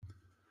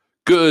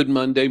Good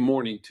Monday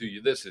morning to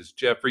you. This is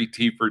Jeffrey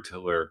T.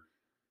 Fertiller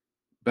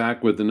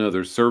back with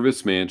another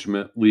Service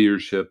Management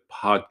Leadership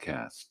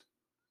podcast.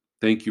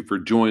 Thank you for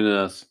joining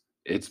us.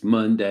 It's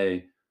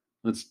Monday.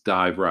 Let's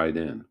dive right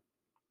in.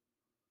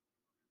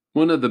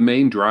 One of the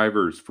main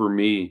drivers for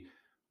me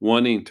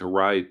wanting to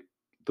write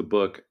the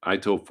book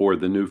ITIL 4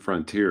 The New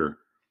Frontier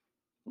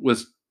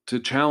was to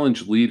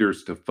challenge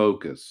leaders to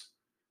focus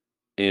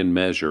and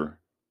measure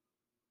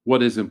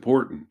what is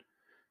important,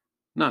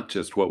 not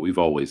just what we've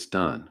always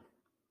done.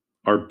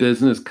 Our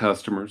business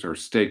customers, our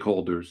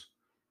stakeholders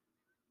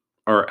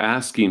are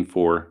asking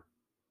for,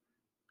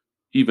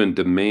 even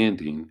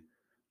demanding,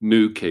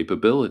 new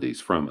capabilities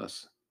from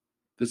us.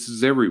 This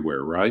is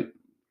everywhere, right?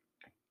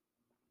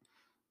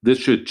 This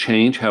should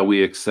change how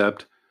we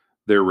accept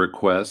their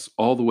requests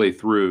all the way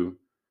through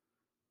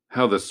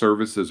how the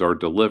services are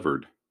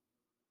delivered,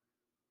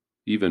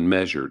 even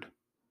measured.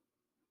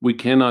 We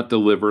cannot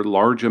deliver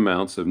large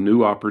amounts of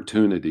new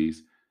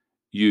opportunities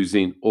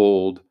using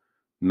old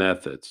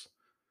methods.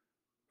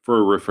 For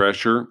a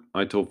refresher,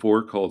 ITIL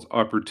 4 calls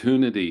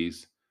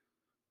opportunities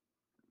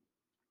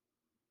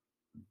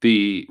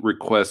the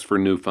request for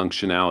new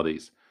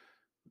functionalities.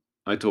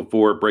 ITIL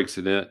 4 breaks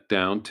it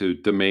down to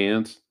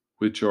demands,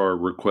 which are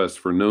requests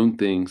for known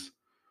things,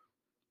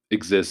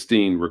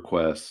 existing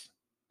requests,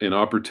 and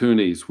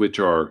opportunities, which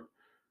are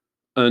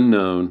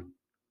unknown,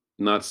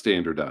 not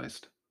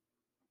standardized.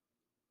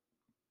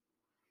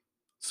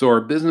 So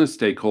our business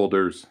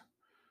stakeholders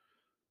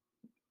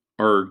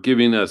are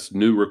giving us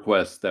new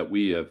requests that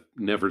we have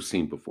never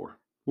seen before.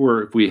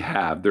 Or if we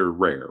have, they're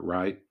rare,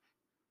 right?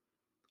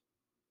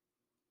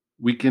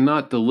 We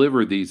cannot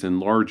deliver these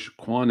in large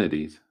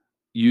quantities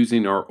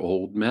using our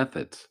old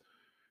methods,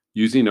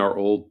 using our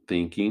old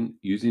thinking,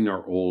 using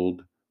our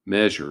old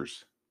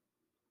measures.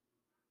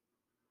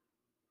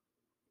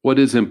 What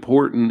is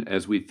important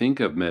as we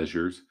think of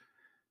measures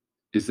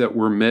is that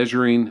we're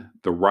measuring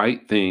the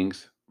right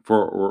things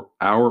for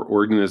our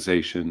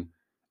organization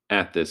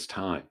at this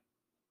time.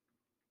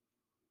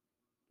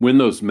 When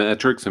those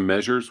metrics and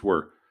measures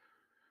were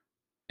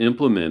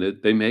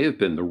implemented, they may have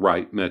been the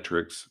right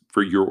metrics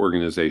for your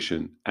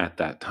organization at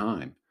that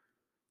time.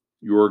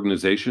 Your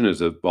organization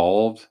has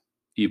evolved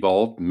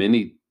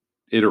many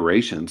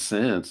iterations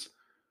since.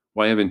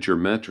 Why haven't your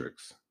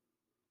metrics?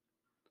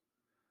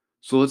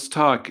 So let's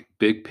talk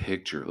big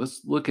picture.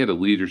 Let's look at a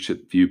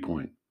leadership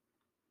viewpoint.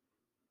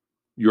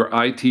 Your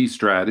IT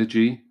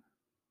strategy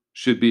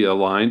should be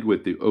aligned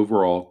with the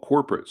overall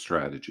corporate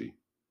strategy.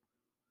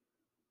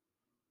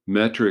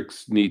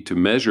 Metrics need to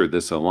measure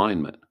this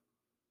alignment.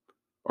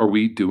 Are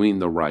we doing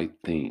the right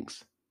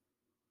things?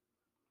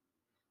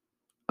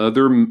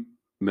 Other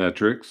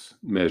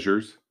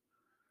measures,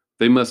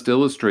 they must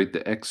illustrate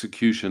the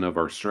execution of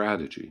our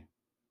strategy.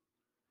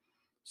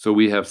 So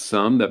we have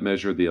some that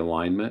measure the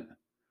alignment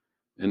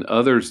and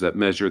others that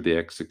measure the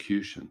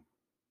execution.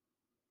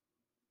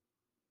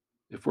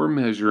 If we're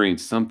measuring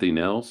something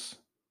else,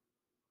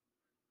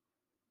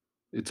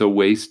 it's a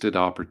wasted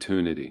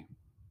opportunity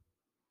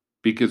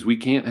because we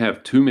can't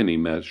have too many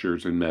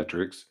measures and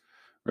metrics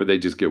or they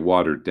just get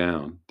watered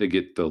down. They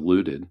get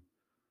diluted.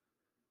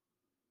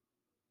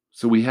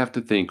 So we have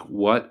to think,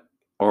 what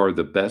are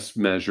the best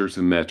measures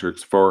and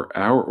metrics for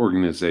our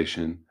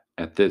organization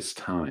at this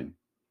time?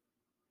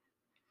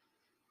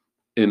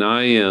 And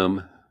I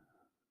am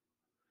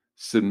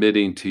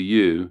submitting to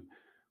you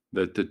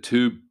that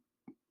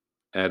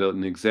at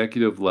an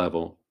executive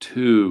level,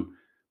 two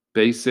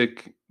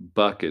basic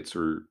buckets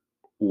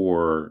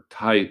or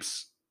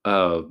types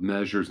of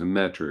measures and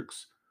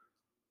metrics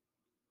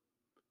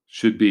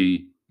should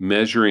be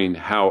measuring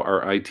how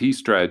our IT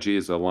strategy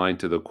is aligned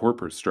to the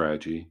corporate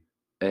strategy,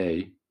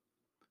 A,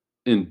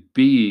 and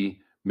B,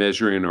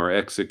 measuring our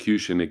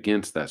execution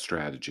against that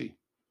strategy.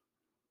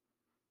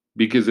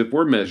 Because if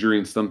we're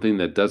measuring something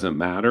that doesn't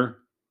matter,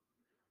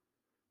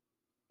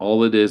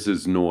 all it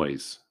is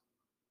noise.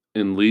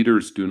 And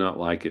leaders do not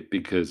like it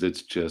because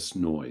it's just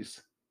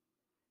noise.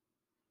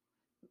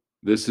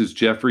 This is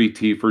Jeffrey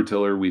T.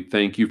 Fertiller. We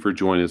thank you for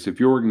joining us. If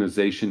your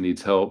organization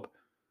needs help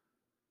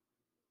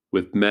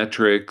with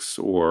metrics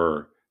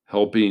or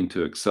helping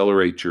to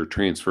accelerate your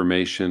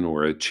transformation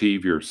or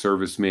achieve your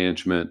service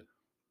management,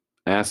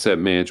 asset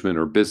management,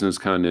 or business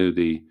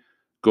continuity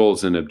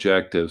goals and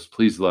objectives,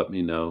 please let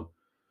me know.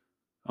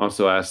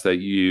 Also ask that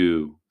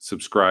you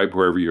subscribe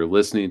wherever you're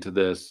listening to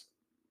this.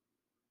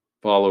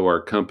 Follow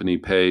our company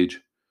page.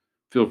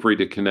 Feel free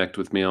to connect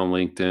with me on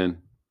LinkedIn.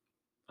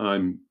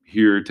 I'm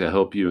here to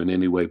help you in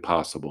any way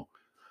possible.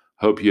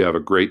 Hope you have a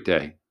great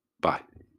day. Bye.